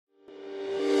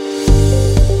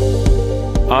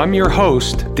I'm your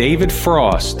host, David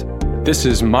Frost. This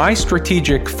is my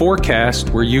strategic forecast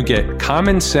where you get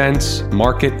common sense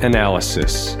market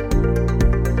analysis.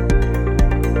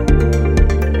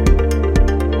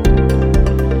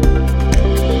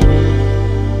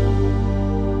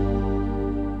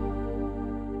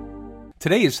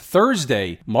 Today is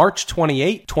Thursday, March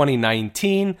 28,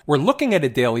 2019. We're looking at a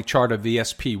daily chart of the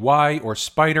SPY or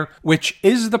SPDR, which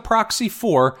is the proxy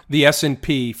for the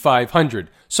S&P 500.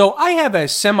 So I have a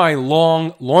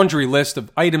semi-long laundry list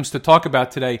of items to talk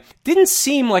about today. Didn't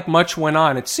seem like much went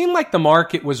on. It seemed like the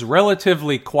market was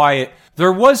relatively quiet.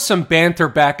 There was some banter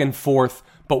back and forth,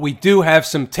 but we do have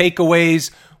some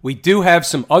takeaways. We do have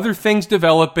some other things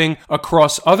developing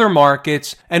across other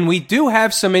markets, and we do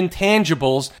have some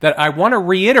intangibles that I want to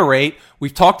reiterate.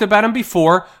 We've talked about them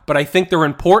before, but I think they're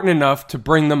important enough to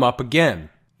bring them up again.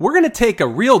 We're going to take a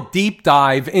real deep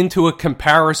dive into a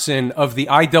comparison of the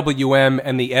IWM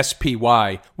and the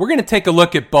SPY. We're going to take a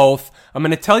look at both. I'm going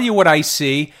to tell you what I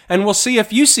see, and we'll see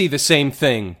if you see the same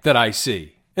thing that I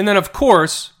see. And then, of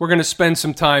course, we're going to spend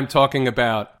some time talking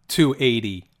about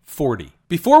 280/40.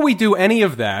 Before we do any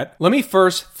of that, let me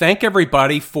first thank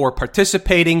everybody for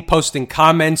participating, posting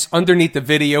comments underneath the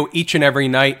video each and every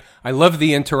night. I love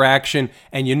the interaction,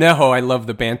 and you know how I love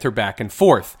the banter back and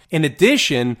forth. In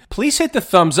addition, please hit the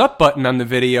thumbs up button on the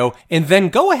video, and then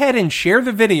go ahead and share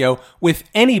the video with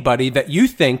anybody that you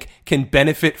think can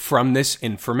benefit from this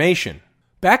information.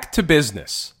 Back to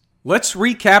business. Let's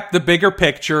recap the bigger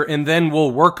picture, and then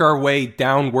we'll work our way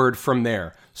downward from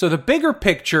there. So the bigger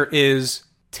picture is,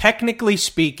 technically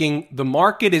speaking, the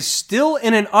market is still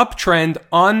in an uptrend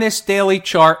on this daily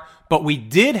chart, but we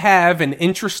did have an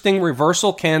interesting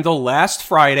reversal candle last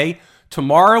Friday.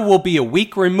 Tomorrow will be a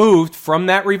week removed from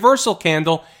that reversal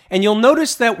candle, and you'll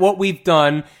notice that what we've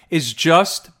done is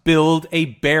just build a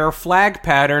bear flag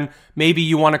pattern. Maybe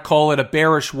you want to call it a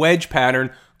bearish wedge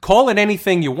pattern. Call it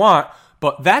anything you want,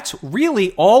 but that's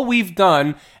really all we've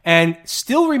done, and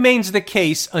still remains the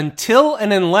case until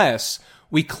and unless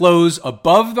we close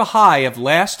above the high of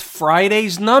last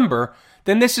Friday's number.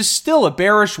 Then this is still a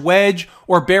bearish wedge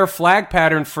or bear flag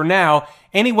pattern for now,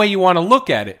 any way you want to look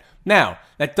at it. Now,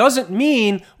 that doesn't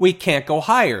mean we can't go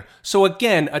higher. So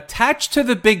again, attached to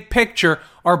the big picture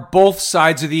are both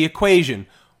sides of the equation.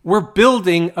 We're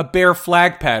building a bear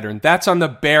flag pattern. That's on the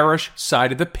bearish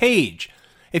side of the page.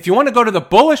 If you want to go to the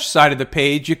bullish side of the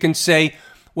page, you can say,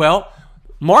 well,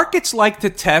 markets like to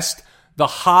test the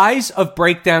highs of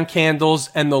breakdown candles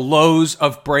and the lows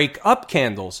of break up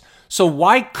candles. So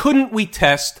why couldn't we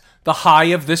test the high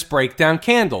of this breakdown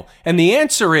candle? And the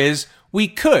answer is we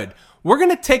could. We're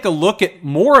going to take a look at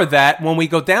more of that when we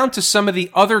go down to some of the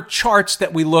other charts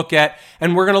that we look at,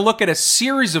 and we're going to look at a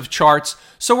series of charts.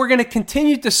 So we're going to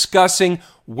continue discussing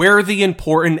where the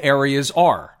important areas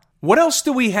are. What else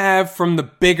do we have from the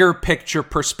bigger picture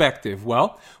perspective?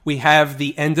 Well, we have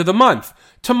the end of the month.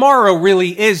 Tomorrow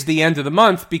really is the end of the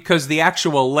month because the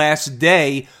actual last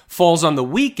day falls on the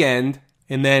weekend,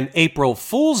 and then April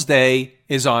Fool's Day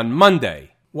is on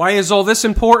Monday. Why is all this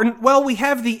important? Well, we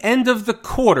have the end of the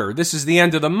quarter. This is the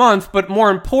end of the month, but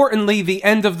more importantly, the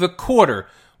end of the quarter.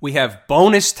 We have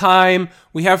bonus time.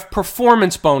 We have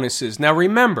performance bonuses. Now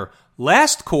remember,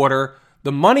 last quarter,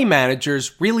 the money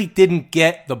managers really didn't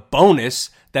get the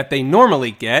bonus that they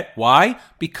normally get. Why?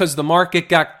 Because the market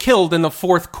got killed in the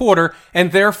fourth quarter,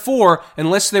 and therefore,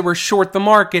 unless they were short the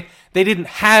market, they didn't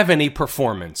have any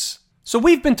performance. So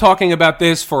we've been talking about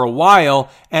this for a while,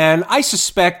 and I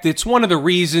suspect it's one of the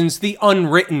reasons, the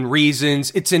unwritten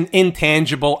reasons. It's an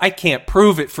intangible. I can't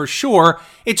prove it for sure.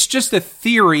 It's just a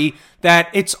theory that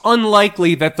it's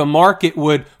unlikely that the market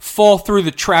would fall through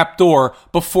the trapdoor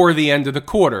before the end of the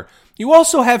quarter. You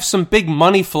also have some big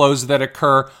money flows that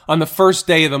occur on the first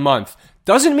day of the month.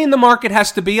 Doesn't mean the market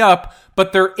has to be up,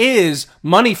 but there is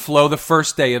money flow the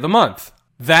first day of the month.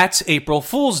 That's April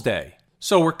Fool's Day.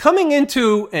 So we're coming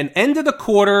into an end of the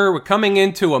quarter. We're coming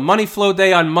into a money flow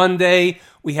day on Monday.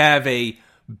 We have a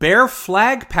bear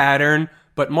flag pattern,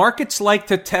 but markets like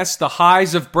to test the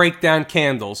highs of breakdown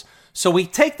candles. So we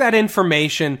take that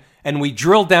information and we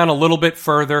drill down a little bit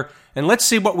further, and let's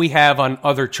see what we have on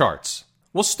other charts.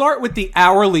 We'll start with the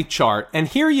hourly chart, and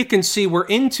here you can see we're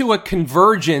into a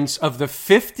convergence of the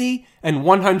 50 and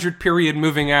 100 period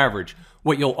moving average.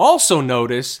 What you'll also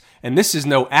notice, and this is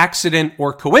no accident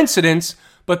or coincidence,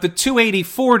 but the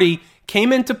 280/40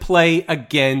 came into play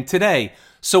again today.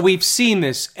 So we've seen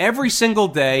this every single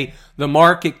day. The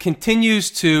market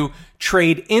continues to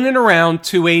trade in and around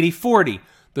 280/40.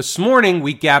 This morning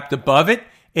we gapped above it,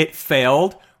 it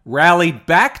failed, rallied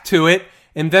back to it,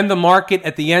 and then the market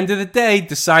at the end of the day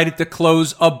decided to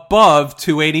close above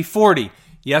 280/40.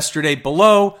 Yesterday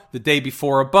below, the day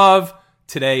before above,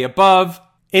 today above.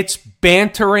 It's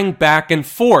bantering back and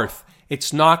forth.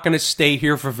 It's not going to stay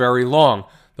here for very long.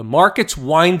 The market's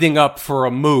winding up for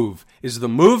a move. Is the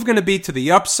move going to be to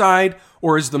the upside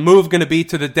or is the move going to be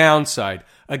to the downside?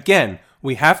 Again,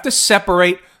 we have to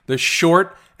separate the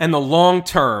short and the long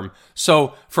term.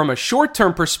 So from a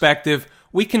short-term perspective,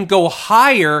 we can go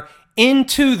higher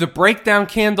into the breakdown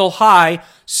candle high,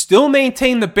 still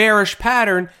maintain the bearish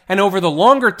pattern, and over the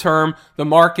longer term, the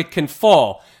market can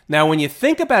fall. Now, when you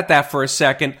think about that for a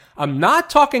second, I'm not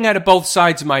talking out of both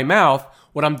sides of my mouth.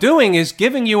 What I'm doing is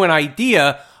giving you an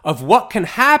idea of what can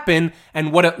happen,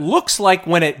 and what it looks like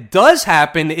when it does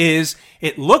happen is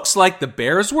it looks like the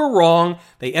bears were wrong.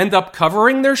 They end up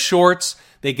covering their shorts.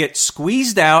 They get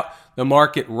squeezed out. The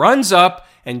market runs up,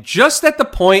 and just at the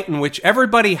point in which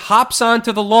everybody hops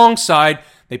onto the long side,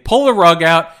 they pull the rug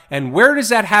out. And where does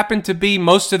that happen to be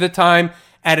most of the time?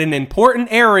 At an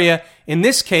important area. In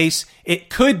this case, it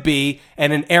could be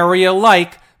at an area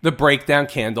like the breakdown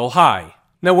candle high.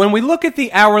 Now, when we look at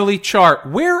the hourly chart,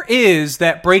 where is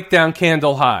that breakdown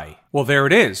candle high? Well, there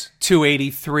it is,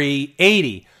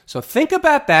 283.80. So think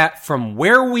about that from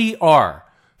where we are.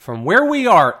 From where we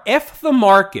are, if the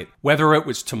market, whether it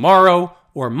was tomorrow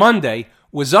or Monday,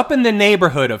 was up in the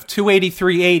neighborhood of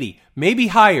 283.80, maybe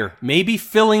higher, maybe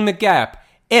filling the gap,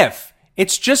 if,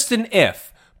 it's just an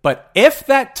if, but if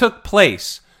that took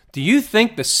place, do you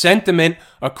think the sentiment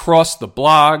across the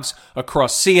blogs,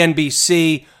 across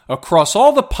CNBC, across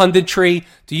all the punditry,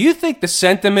 do you think the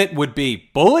sentiment would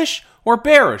be bullish or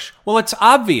bearish? Well, it's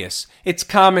obvious. It's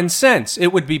common sense. It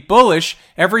would be bullish.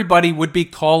 Everybody would be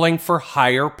calling for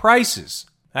higher prices.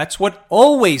 That's what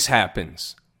always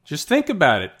happens. Just think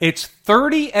about it. It's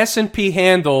 30 S&P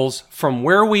handles from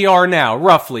where we are now,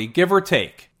 roughly, give or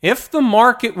take. If the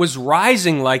market was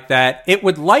rising like that, it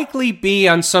would likely be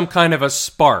on some kind of a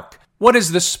spark. What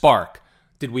is the spark?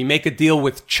 Did we make a deal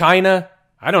with China?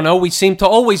 I don't know. We seem to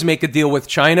always make a deal with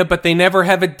China, but they never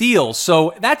have a deal.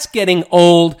 So that's getting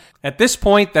old. At this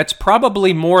point, that's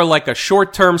probably more like a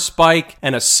short-term spike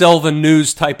and a sell the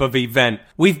news type of event.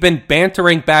 We've been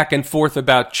bantering back and forth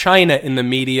about China in the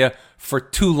media for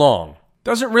too long.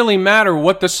 Doesn't really matter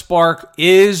what the spark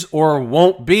is or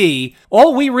won't be.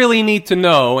 All we really need to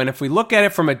know, and if we look at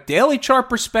it from a daily chart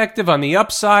perspective on the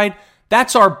upside,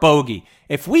 that's our bogey.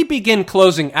 If we begin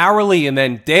closing hourly and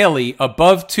then daily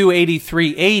above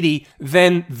 283.80,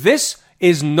 then this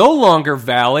is no longer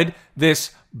valid.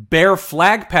 This bear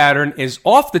flag pattern is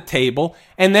off the table,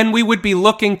 and then we would be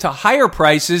looking to higher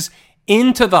prices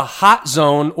into the hot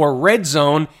zone or red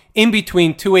zone in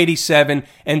between 287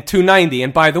 and 290.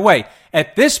 And by the way,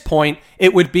 at this point,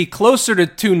 it would be closer to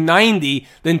 290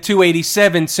 than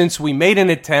 287 since we made an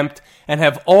attempt and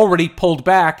have already pulled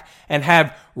back and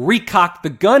have recocked the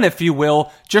gun, if you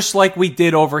will, just like we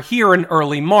did over here in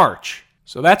early March.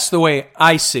 So that's the way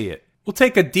I see it. We'll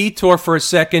take a detour for a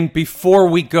second before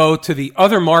we go to the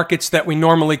other markets that we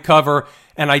normally cover,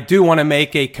 and I do want to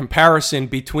make a comparison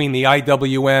between the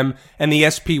IWM and the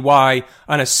SPY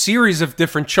on a series of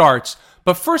different charts.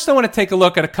 But first, I want to take a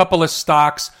look at a couple of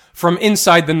stocks from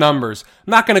inside the numbers.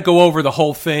 I'm not going to go over the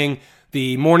whole thing,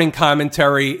 the morning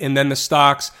commentary, and then the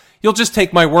stocks. You'll just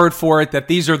take my word for it that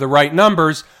these are the right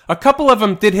numbers. A couple of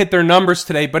them did hit their numbers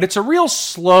today, but it's a real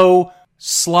slow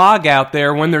slog out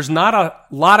there when there's not a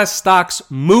lot of stocks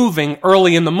moving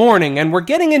early in the morning, and we're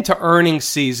getting into earnings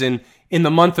season in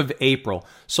the month of April.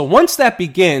 So once that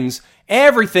begins,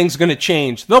 everything's going to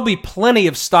change. There'll be plenty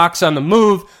of stocks on the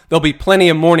move. There'll be plenty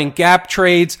of morning gap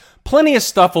trades. Plenty of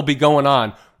stuff will be going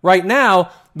on. Right now,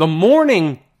 the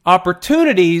morning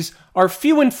opportunities are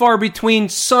few and far between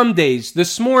some days.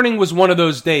 This morning was one of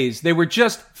those days. They were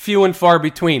just few and far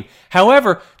between.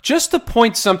 However, just to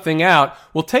point something out,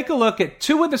 we'll take a look at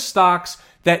two of the stocks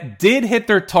that did hit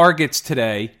their targets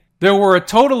today. There were a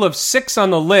total of 6 on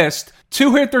the list.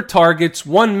 2 hit their targets,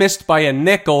 1 missed by a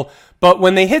nickel. But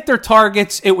when they hit their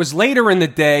targets, it was later in the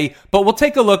day, but we'll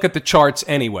take a look at the charts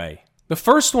anyway. The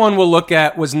first one we'll look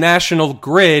at was National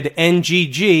Grid,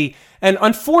 NGG, and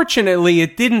unfortunately,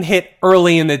 it didn't hit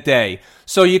early in the day.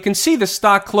 So you can see the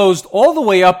stock closed all the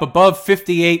way up above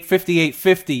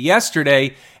 58.50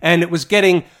 yesterday, and it was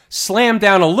getting slammed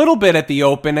down a little bit at the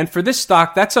open. And for this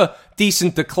stock, that's a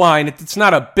decent decline. It's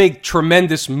not a big,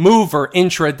 tremendous mover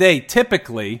intraday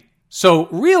typically. So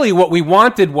really what we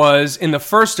wanted was in the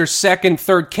first or second,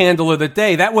 third candle of the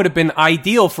day, that would have been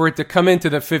ideal for it to come into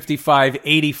the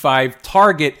 55.85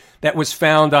 target that was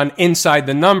found on Inside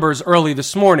the Numbers early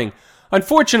this morning.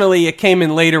 Unfortunately, it came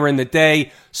in later in the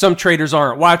day. Some traders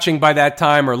aren't watching by that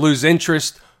time or lose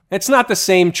interest. It's not the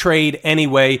same trade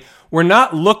anyway. We're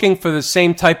not looking for the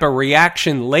same type of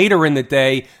reaction later in the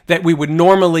day that we would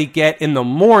normally get in the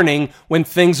morning when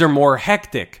things are more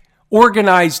hectic.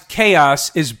 Organized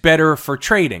chaos is better for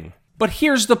trading. But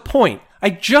here's the point. I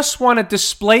just want to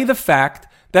display the fact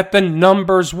that the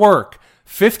numbers work.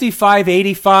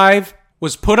 55.85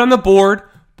 was put on the board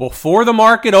before the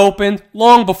market opened,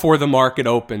 long before the market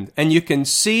opened. And you can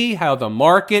see how the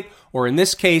market, or in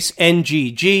this case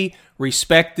NGG,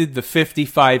 respected the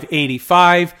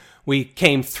 55.85. We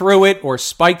came through it or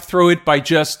spiked through it by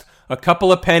just a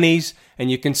couple of pennies, and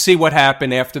you can see what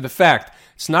happened after the fact.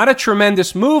 It's not a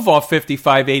tremendous move off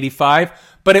 55.85,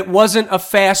 but it wasn't a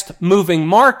fast-moving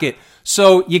market.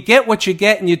 So you get what you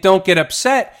get and you don't get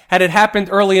upset. Had it happened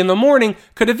early in the morning,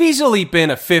 could have easily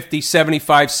been a 50,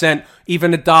 75 cent,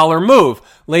 even $1 move.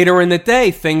 Later in the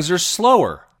day, things are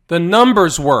slower. The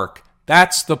numbers work.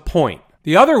 That's the point.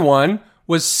 The other one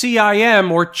was CIM,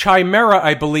 or Chimera,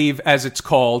 I believe, as it's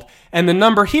called, and the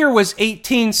number here was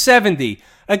 1870.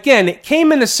 Again, it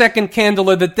came in the second candle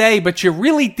of the day, but you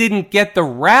really didn't get the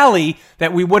rally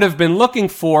that we would have been looking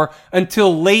for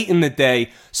until late in the day.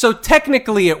 So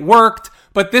technically it worked,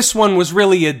 but this one was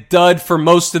really a dud for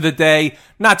most of the day.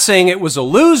 Not saying it was a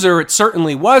loser, it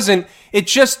certainly wasn't. It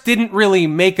just didn't really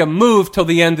make a move till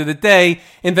the end of the day,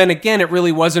 and then again, it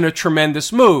really wasn't a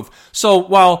tremendous move. So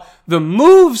while the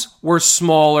moves were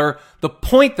smaller, the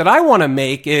point that I want to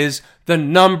make is the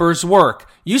numbers work.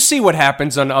 You see what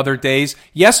happens on other days.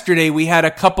 Yesterday, we had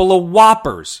a couple of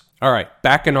whoppers. All right,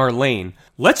 back in our lane.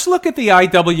 Let's look at the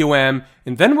IWM,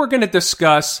 and then we're going to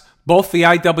discuss both the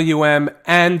IWM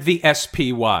and the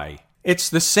SPY. It's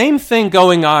the same thing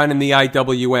going on in the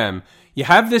IWM. You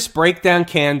have this breakdown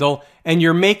candle, and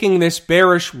you're making this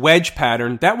bearish wedge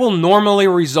pattern that will normally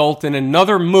result in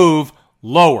another move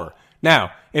lower.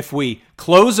 Now, if we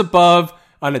close above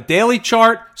on a daily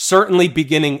chart, certainly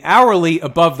beginning hourly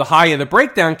above the high of the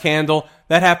breakdown candle,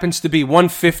 that happens to be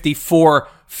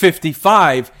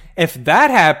 154.55. If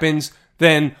that happens,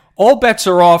 then all bets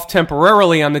are off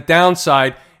temporarily on the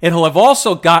downside. It'll have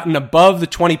also gotten above the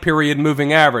 20-period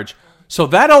moving average. So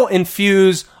that'll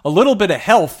infuse a little bit of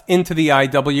health into the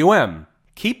IWM.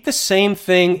 Keep the same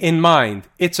thing in mind.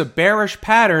 It's a bearish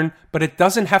pattern, but it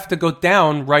doesn't have to go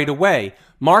down right away.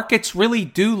 Markets really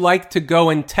do like to go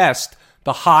and test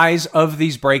the highs of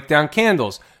these breakdown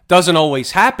candles. Doesn't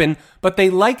always happen, but they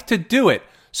like to do it.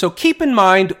 So keep in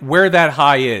mind where that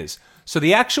high is. So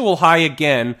the actual high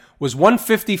again was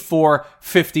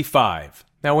 154.55.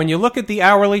 Now when you look at the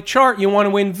hourly chart, you want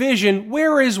to envision,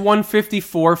 where is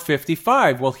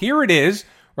 154.55? Well, here it is,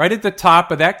 right at the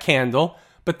top of that candle,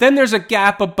 but then there's a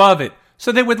gap above it.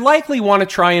 So they would likely want to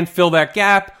try and fill that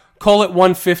gap, call it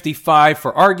 155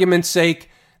 for argument's sake.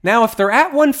 Now if they're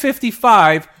at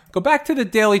 155, go back to the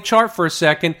daily chart for a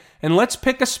second, and let's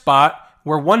pick a spot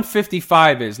where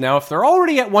 155 is. Now, if they're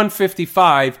already at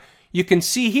 155, you can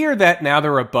see here that now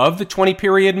they're above the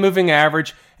 20-period moving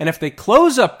average, and if they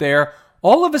close up there,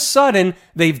 all of a sudden,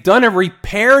 they've done a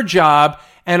repair job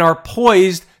and are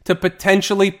poised to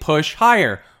potentially push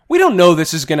higher. We don't know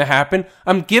this is going to happen.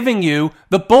 I'm giving you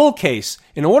the bull case.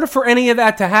 In order for any of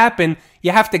that to happen,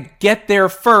 you have to get there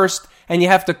first, and you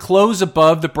have to close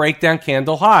above the breakdown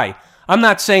candle high. I'm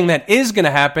not saying that is going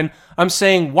to happen. I'm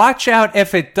saying watch out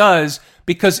if it does,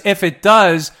 because if it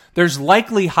does, there's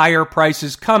likely higher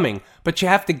prices coming. But you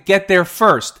have to get there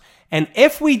first. And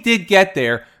if we did get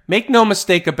there, make no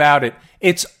mistake about it,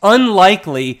 it's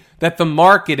unlikely that the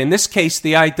market, in this case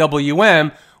the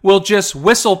IWM, will just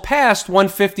whistle past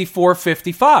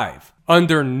 154.55.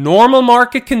 Under normal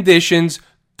market conditions,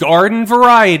 garden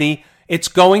variety, it's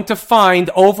going to find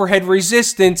overhead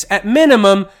resistance at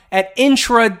minimum at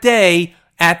intraday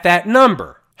at that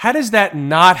number. How does that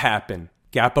not happen?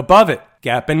 Gap above it,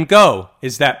 gap and go.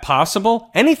 Is that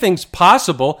possible? Anything's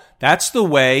possible. That's the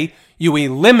way you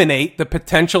eliminate the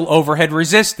potential overhead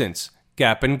resistance.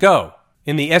 Gap and go.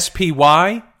 In the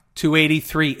SPY,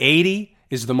 283.80,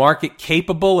 is the market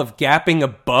capable of gapping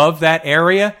above that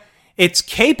area? It's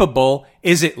capable.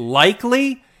 Is it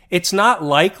likely? It's not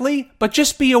likely, but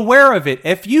just be aware of it.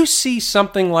 If you see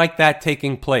something like that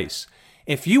taking place,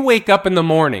 if you wake up in the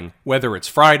morning, whether it's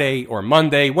Friday or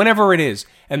Monday, whenever it is,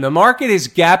 and the market is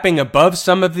gapping above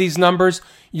some of these numbers,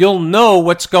 you'll know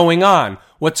what's going on.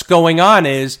 What's going on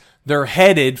is they're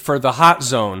headed for the hot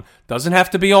zone. Doesn't have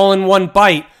to be all in one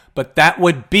bite, but that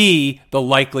would be the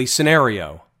likely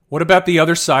scenario. What about the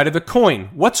other side of the coin?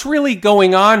 What's really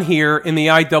going on here in the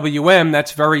IWM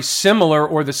that's very similar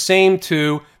or the same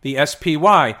to the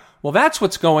SPY? Well, that's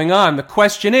what's going on. The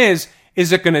question is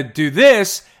it going to do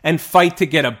this and fight to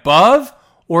get above,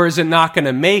 or is it not going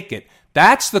to make it?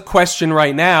 That's the question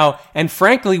right now, and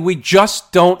frankly, we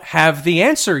just don't have the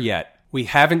answer yet. We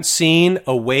haven't seen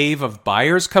a wave of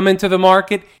buyers come into the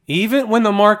market. Even when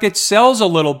the market sells a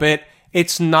little bit,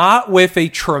 it's not with a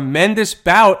tremendous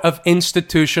bout of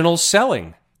institutional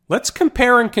selling. Let's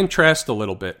compare and contrast a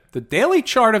little bit. The daily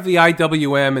chart of the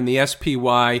IWM and the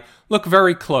SPY look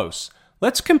very close.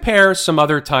 Let's compare some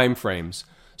other time frames.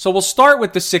 So we'll start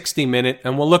with the 60-minute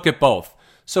and we'll look at both.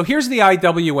 So here's the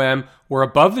IWM. We're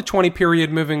above the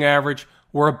 20-period moving average.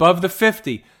 We're above the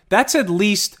 50. That's at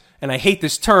least, and I hate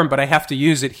this term, but I have to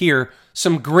use it here,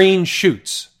 some green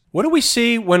shoots. What do we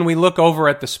see when we look over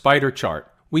at the spider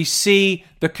chart? We see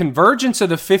the convergence of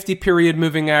the 50-period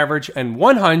moving average and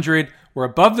 100. We're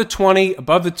above the 20,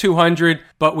 above the 200,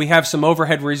 but we have some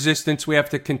overhead resistance we have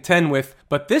to contend with.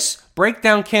 But this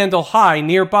breakdown candle high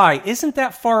nearby isn't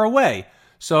that far away.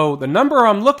 So the number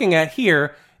I'm looking at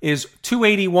here is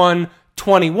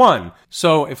 281.21.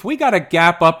 So if we got a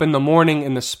gap up in the morning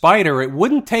in the spider, it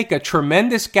wouldn't take a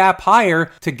tremendous gap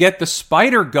higher to get the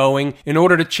spider going in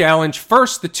order to challenge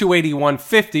first the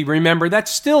 281.50. Remember,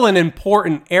 that's still an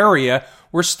important area.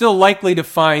 We're still likely to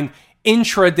find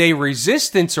intraday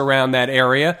resistance around that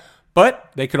area,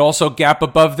 but they could also gap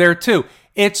above there too.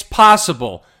 It's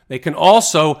possible. They can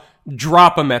also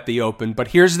drop them at the open. But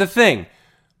here's the thing.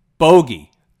 Bogey,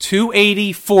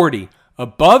 280.40.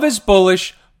 Above is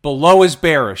bullish, below is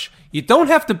bearish. You don't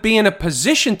have to be in a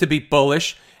position to be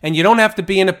bullish, and you don't have to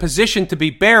be in a position to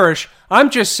be bearish. I'm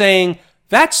just saying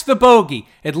that's the bogey.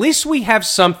 At least we have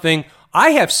something.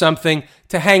 I have something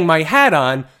to hang my hat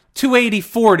on,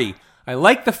 280.40. I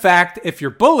like the fact, if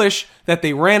you're bullish, that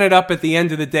they ran it up at the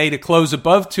end of the day to close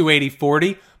above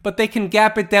 280.40, but they can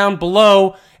gap it down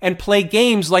below and play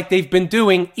games like they've been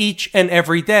doing each and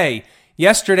every day.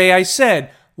 Yesterday I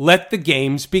said, let the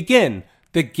games begin.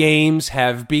 The games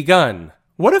have begun.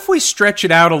 What if we stretch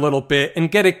it out a little bit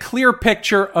and get a clear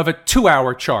picture of a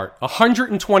 2-hour chart, a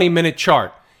 120-minute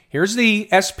chart? Here's the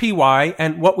SPY,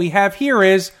 and what we have here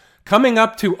is coming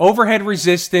up to overhead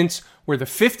resistance where the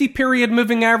 50-period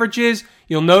moving average is.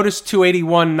 You'll notice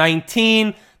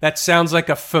 281.19. That sounds like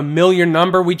a familiar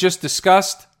number we just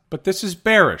discussed, but this is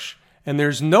bearish. And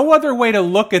there's no other way to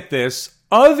look at this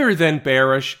other than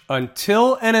bearish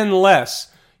until and unless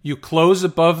you close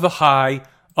above the high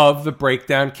of the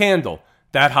breakdown candle.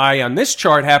 That high on this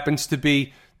chart happens to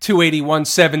be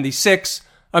 281.76.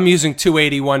 I'm using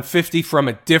 281.50 from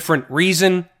a different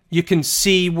reason. You can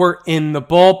see we're in the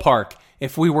ballpark.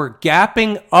 If we were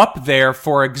gapping up there,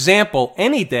 for example,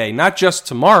 any day, not just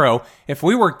tomorrow, if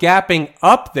we were gapping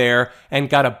up there and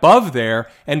got above there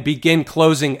and begin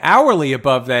closing hourly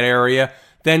above that area,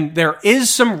 then there is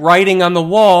some writing on the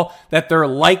wall that they're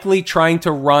likely trying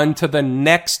to run to the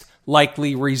next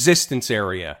likely resistance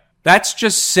area. That's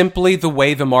just simply the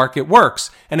way the market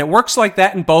works. And it works like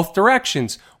that in both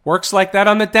directions. Works like that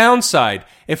on the downside.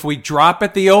 If we drop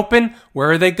at the open,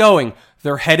 where are they going?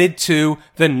 They're headed to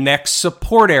the next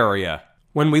support area.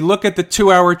 When we look at the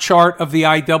 2-hour chart of the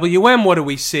IWM, what do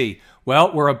we see?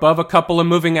 Well, we're above a couple of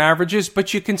moving averages,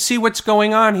 but you can see what's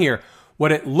going on here.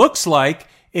 What it looks like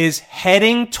is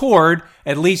heading toward,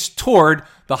 at least toward,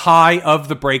 the high of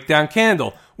the breakdown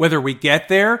candle. Whether we get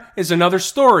there is another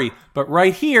story. But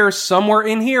right here, somewhere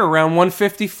in here, around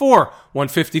 154,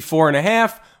 154 and a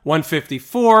half,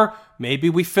 154, maybe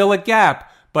we fill a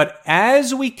gap. But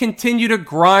as we continue to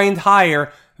grind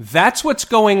higher, that's what's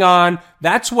going on.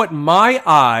 That's what my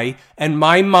eye and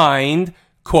my mind,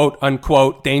 quote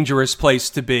unquote, dangerous place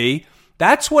to be.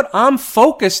 That's what I'm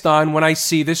focused on when I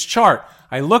see this chart.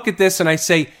 I look at this and I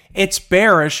say, it's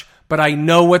bearish, but I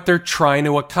know what they're trying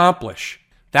to accomplish.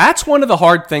 That's one of the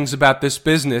hard things about this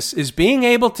business, is being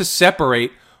able to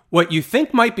separate what you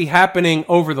think might be happening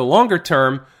over the longer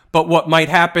term, but what might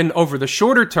happen over the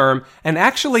shorter term, and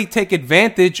actually take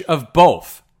advantage of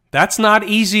both. That's not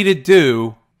easy to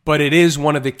do, but it is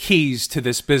one of the keys to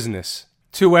this business.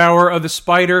 2-hour of the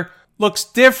spider looks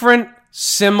different,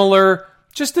 similar,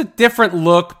 just a different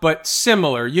look, but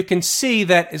similar. You can see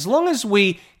that as long as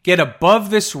we get above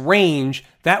this range,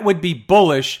 that would be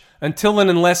bullish until and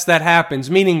unless that happens,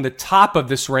 meaning the top of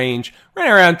this range, right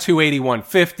around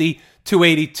 281.50,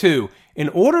 282. In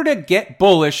order to get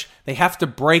bullish, they have to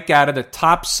break out of the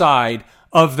top side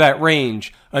of that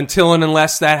range. Until and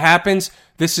unless that happens,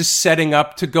 this is setting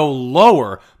up to go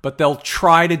lower, but they'll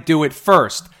try to do it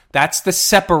first. That's the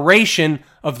separation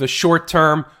of the short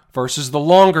term versus the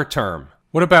longer term.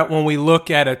 What about when we look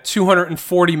at a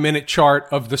 240-minute chart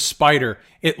of the spider?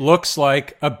 It looks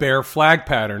like a bear flag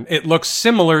pattern. It looks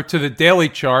similar to the daily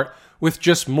chart with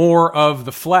just more of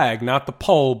the flag, not the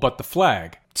pole, but the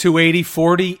flag.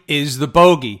 280.40 is the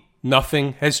bogey.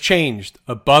 Nothing has changed.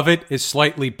 Above it is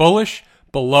slightly bullish.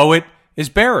 Below it is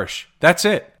bearish. That's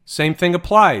it. Same thing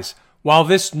applies. While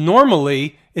this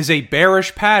normally is a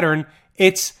bearish pattern,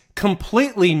 it's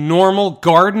completely normal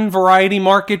garden variety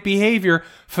market behavior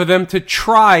for them to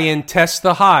try and test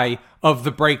the high of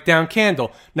the breakdown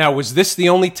candle. Now, was this the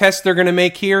only test they're going to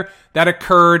make here? That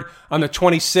occurred on the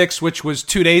 26th, which was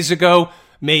 2 days ago.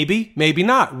 Maybe, maybe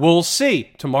not. We'll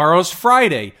see. Tomorrow's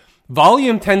Friday.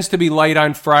 Volume tends to be light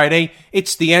on Friday.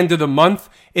 It's the end of the month.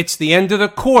 It's the end of the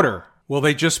quarter. Will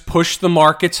they just push the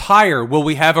markets higher? Will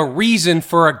we have a reason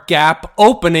for a gap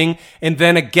opening and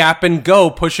then a gap and go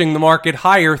pushing the market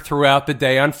higher throughout the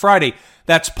day on Friday?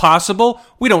 That's possible.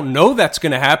 We don't know that's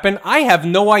going to happen. I have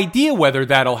no idea whether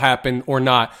that'll happen or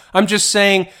not. I'm just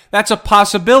saying that's a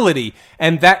possibility,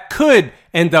 and that could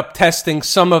end up testing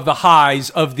some of the highs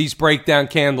of these breakdown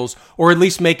candles, or at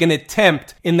least make an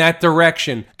attempt in that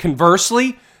direction.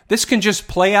 Conversely, this can just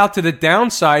play out to the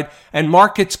downside and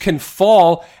markets can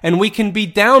fall and we can be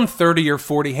down 30 or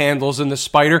 40 handles in the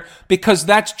spider, because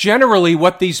that's generally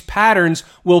what these patterns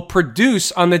will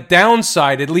produce on the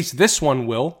downside. At least this one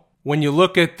will. When you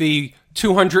look at the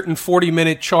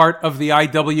 240-minute chart of the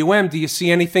IWM, do you see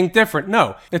anything different?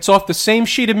 No. It's off the same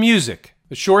sheet of music.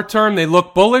 The short term, they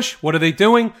look bullish. What are they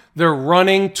doing? They're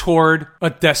running toward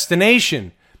a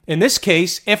destination. In this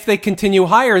case, if they continue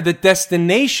higher, the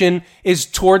destination is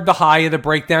toward the high of the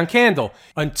breakdown candle.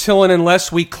 Until and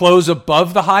unless we close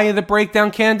above the high of the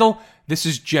breakdown candle, this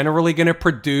is generally going to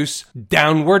produce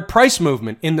downward price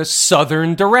movement in the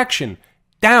southern direction.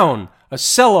 Down, a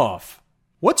sell-off.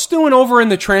 What's doing over in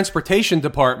the transportation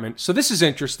department? So this is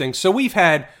interesting. So we've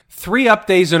had 3 up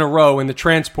days in a row in the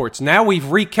transports. Now we've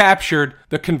recaptured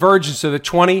the convergence of the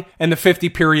 20 and the 50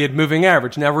 period moving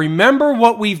average. Now remember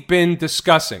what we've been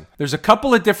discussing. There's a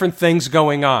couple of different things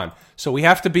going on. So we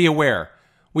have to be aware.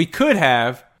 We could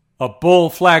have a bull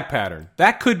flag pattern.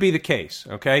 That could be the case,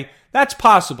 okay? That's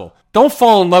possible. Don't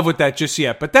fall in love with that just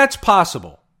yet, but that's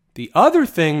possible. The other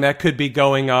thing that could be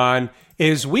going on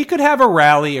is we could have a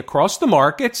rally across the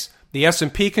markets. The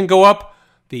S&P can go up.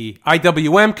 The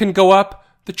IWM can go up.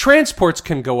 The transports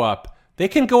can go up. They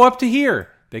can go up to here.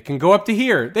 They can go up to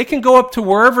here. They can go up to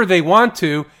wherever they want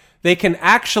to. They can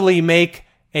actually make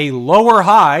a lower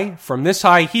high from this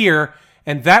high here,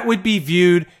 and that would be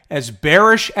viewed as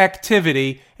bearish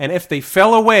activity. And if they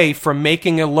fell away from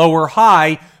making a lower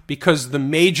high because the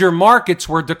major markets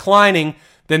were declining,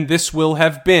 then this will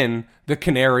have been the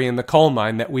canary in the coal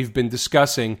mine that we've been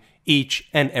discussing each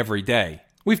and every day.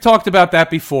 We've talked about that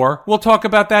before. We'll talk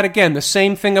about that again. The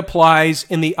same thing applies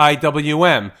in the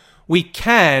IWM. We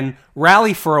can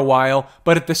rally for a while,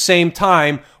 but at the same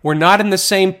time, we're not in the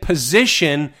same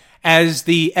position as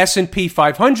the S&P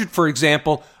 500, for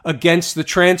example, against the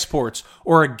transports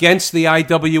or against the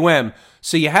IWM.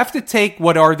 So you have to take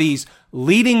what are these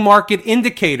leading market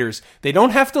indicators. They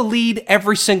don't have to lead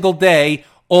every single day,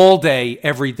 all day,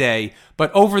 every day. But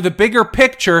over the bigger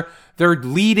picture, they're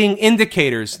leading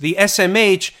indicators. The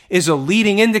SMH is a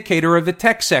leading indicator of the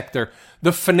tech sector.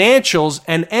 The financials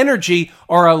and energy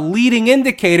are a leading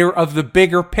indicator of the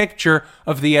bigger picture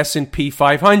of the S&P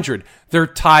 500. They're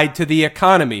tied to the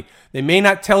economy. They may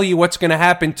not tell you what's going to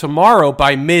happen tomorrow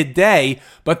by midday,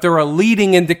 but they're a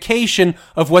leading indication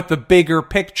of what the bigger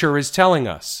picture is telling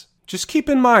us. Just keep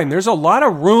in mind, there's a lot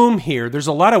of room here. There's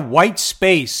a lot of white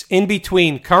space in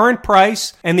between current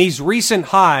price and these recent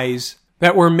highs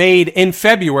that were made in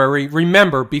February,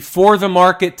 remember, before the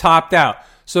market topped out.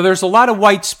 So there's a lot of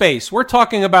white space. We're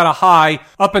talking about a high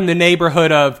up in the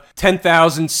neighborhood of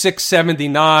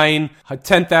 10,679,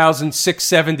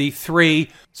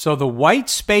 10,673. So the white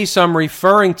space I'm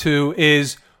referring to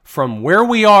is from where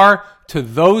we are to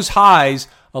those highs.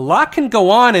 A lot can go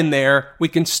on in there. We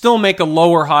can still make a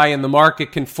lower high and the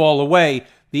market can fall away.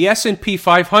 The S&P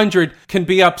 500 can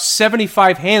be up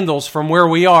 75 handles from where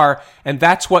we are, and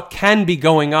that's what can be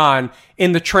going on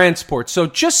in the transport. So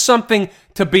just something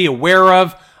to be aware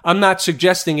of. I'm not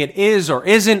suggesting it is or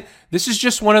isn't. This is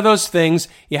just one of those things.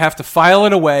 You have to file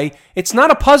it away. It's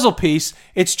not a puzzle piece.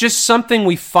 It's just something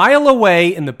we file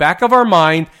away in the back of our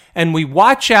mind, and we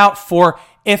watch out for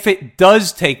if it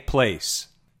does take place.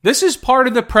 This is part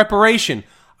of the preparation.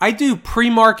 I do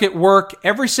pre-market work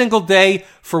every single day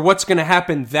for what's going to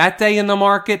happen that day in the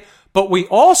market, but we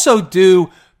also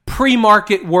do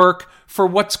pre-market work for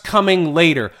what's coming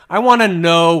later. I want to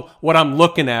know what I'm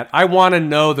looking at. I want to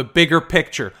know the bigger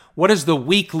picture. What does the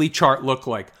weekly chart look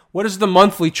like? What does the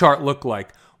monthly chart look like?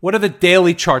 What do the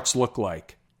daily charts look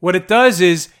like? What it does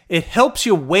is it helps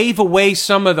you wave away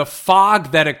some of the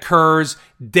fog that occurs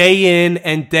day in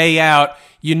and day out.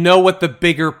 You know what the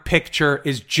bigger picture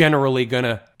is generally going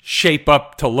to shape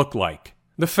up to look like.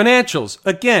 The financials,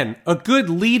 again, a good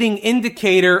leading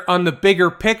indicator on the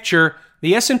bigger picture.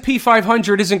 The S&P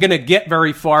 500 isn't going to get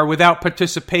very far without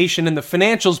participation in the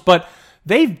financials, but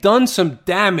they've done some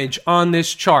damage on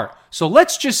this chart. So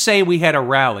let's just say we had a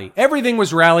rally. Everything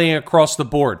was rallying across the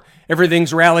board.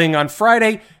 Everything's rallying on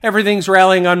Friday. Everything's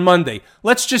rallying on Monday.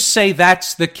 Let's just say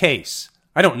that's the case.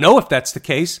 I don't know if that's the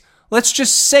case. Let's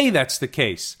just say that's the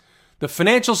case. The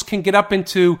financials can get up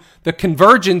into the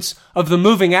convergence of the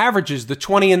moving averages, the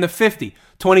 20 and the 50,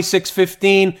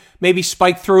 26.15, maybe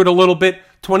spike through it a little bit,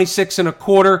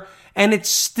 26.25, and it's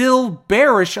still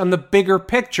bearish on the bigger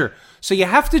picture. So you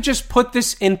have to just put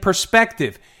this in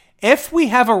perspective. If we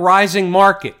have a rising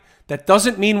market, that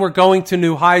doesn't mean we're going to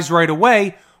new highs right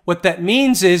away. What that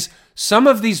means is some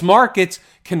of these markets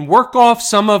can work off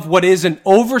some of what is an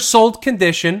oversold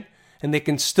condition, and they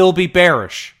can still be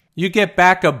bearish. You get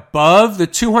back above the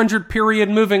 200 period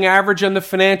moving average on the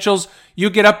financials, you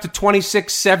get up to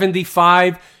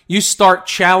 26.75, you start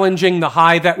challenging the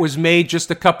high that was made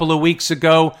just a couple of weeks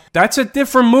ago. That's a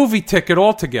different movie ticket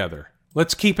altogether.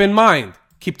 Let's keep in mind,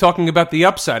 keep talking about the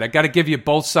upside. I got to give you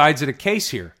both sides of the case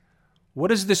here. What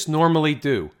does this normally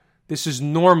do? This is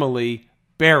normally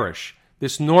bearish.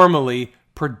 This normally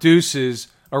produces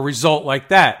a result like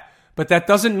that. But that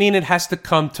doesn't mean it has to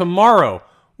come tomorrow.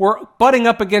 We're butting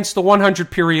up against the 100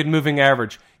 period moving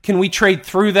average. Can we trade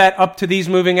through that up to these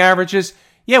moving averages?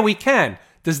 Yeah, we can.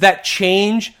 Does that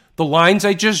change the lines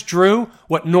I just drew?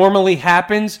 What normally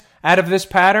happens out of this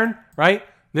pattern, right?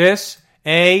 This,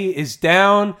 A is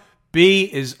down, B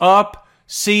is up,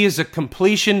 C is a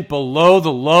completion below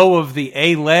the low of the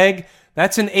A leg.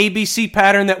 That's an ABC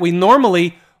pattern that we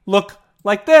normally look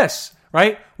like this,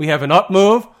 right? We have an up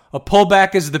move, a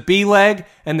pullback is the B leg,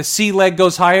 and the C leg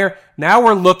goes higher. Now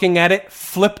we're looking at it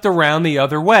flipped around the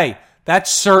other way. That's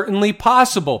certainly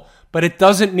possible, but it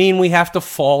doesn't mean we have to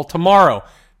fall tomorrow.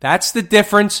 That's the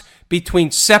difference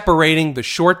between separating the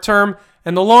short term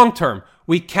and the long term.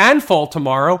 We can fall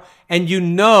tomorrow, and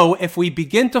if we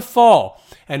begin to fall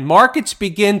and markets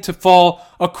begin to fall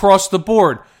across the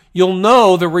board, you'll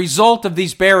know the result of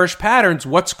these bearish patterns,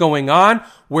 what's going on,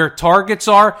 where targets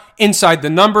are. Inside the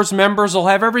numbers, members will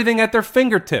have everything at their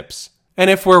fingertips. And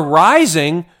if we're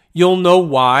rising, you'll know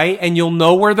why, and you'll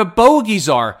know where the bogeys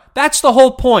are. That's the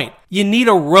whole point. You need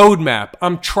a roadmap.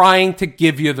 I'm trying to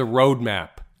give you the roadmap.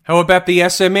 How about the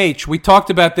SMH? We talked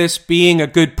about this being a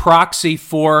good proxy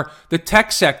for the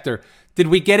tech sector. Did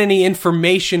we get any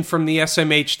information from the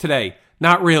SMH today?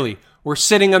 Not really. We're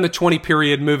sitting on the 20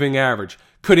 period moving average.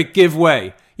 Could it give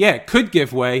way? Yeah, it could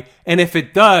give way. And if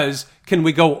it does, can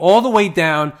we go all the way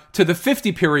down to the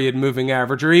 50 period moving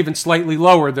average or even slightly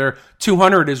lower? Their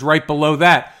 200 is right below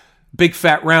that. Big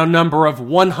fat round number of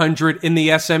 100 in the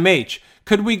SMH.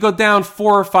 Could we go down $4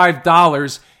 or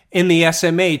 $5 in the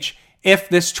SMH if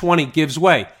this 20 gives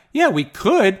way? Yeah, we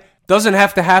could. Doesn't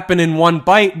have to happen in one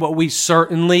bite, but we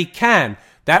certainly can.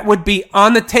 That would be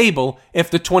on the table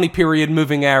if the 20 period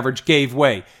moving average gave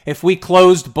way. If we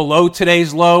closed below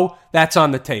today's low, that's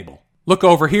on the table. Look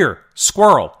over here,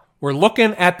 squirrel. We're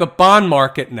looking at the bond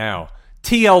market now.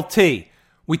 TLT.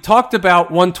 We talked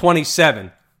about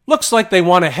 127. Looks like they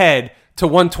want to head to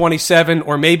 127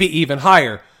 or maybe even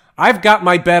higher. I've got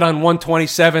my bet on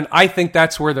 127. I think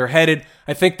that's where they're headed.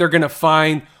 I think they're going to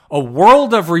find a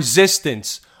world of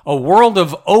resistance, a world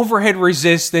of overhead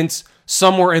resistance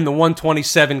somewhere in the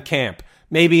 127 camp.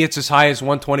 Maybe it's as high as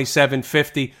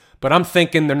 127.50, but I'm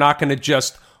thinking they're not going to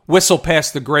just whistle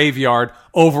past the graveyard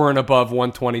over and above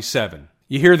 127.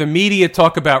 You hear the media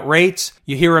talk about rates.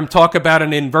 You hear them talk about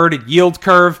an inverted yield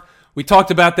curve. We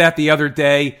talked about that the other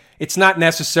day. It's not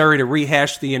necessary to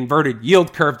rehash the inverted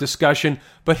yield curve discussion,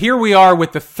 but here we are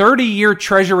with the 30-year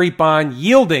Treasury bond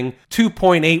yielding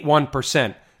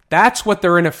 2.81%. That's what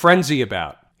they're in a frenzy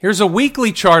about. Here's a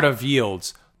weekly chart of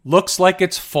yields. Looks like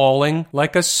it's falling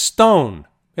like a stone.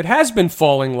 It has been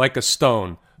falling like a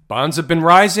stone. Bonds have been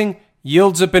rising,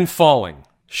 yields have been falling.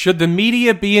 Should the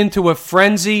media be into a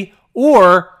frenzy,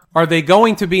 or are they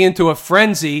going to be into a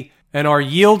frenzy and are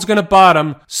yields going to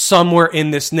bottom somewhere in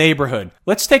this neighborhood?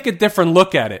 Let's take a different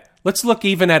look at it. Let's look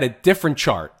even at a different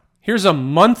chart. Here's a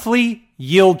monthly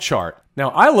yield chart. Now,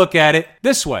 I look at it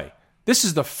this way. This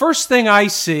is the first thing I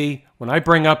see when I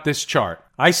bring up this chart.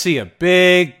 I see a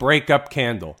big breakup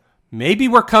candle. Maybe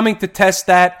we're coming to test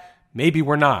that. Maybe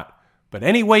we're not. But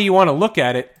any way you want to look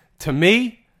at it, to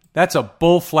me, that's a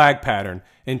bull flag pattern.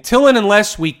 Until and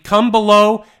unless we come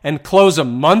below and close a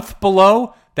month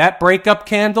below that breakup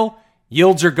candle,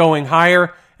 yields are going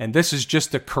higher, and this is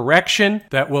just a correction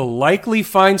that will likely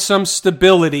find some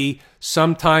stability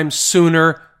sometime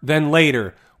sooner than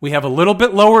later. We have a little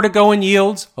bit lower to go in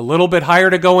yields, a little bit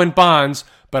higher to go in bonds,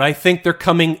 but I think they're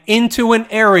coming into an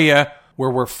area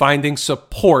where we're finding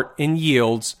support in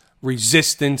yields,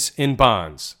 resistance in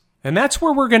bonds. And that's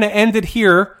where we're going to end it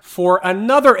here for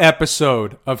another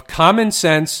episode of Common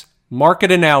Sense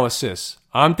Market Analysis.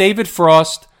 I'm David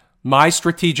Frost, My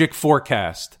Strategic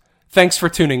Forecast. Thanks for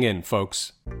tuning in,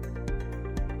 folks.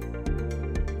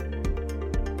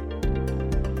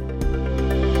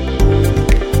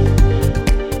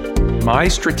 My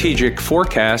Strategic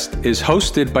Forecast is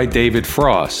hosted by David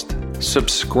Frost.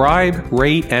 Subscribe,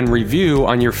 rate, and review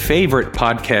on your favorite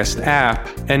podcast app,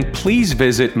 and please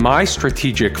visit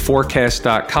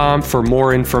mystrategicforecast.com for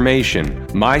more information.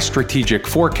 My Strategic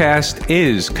Forecast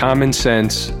is common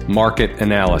sense market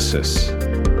analysis.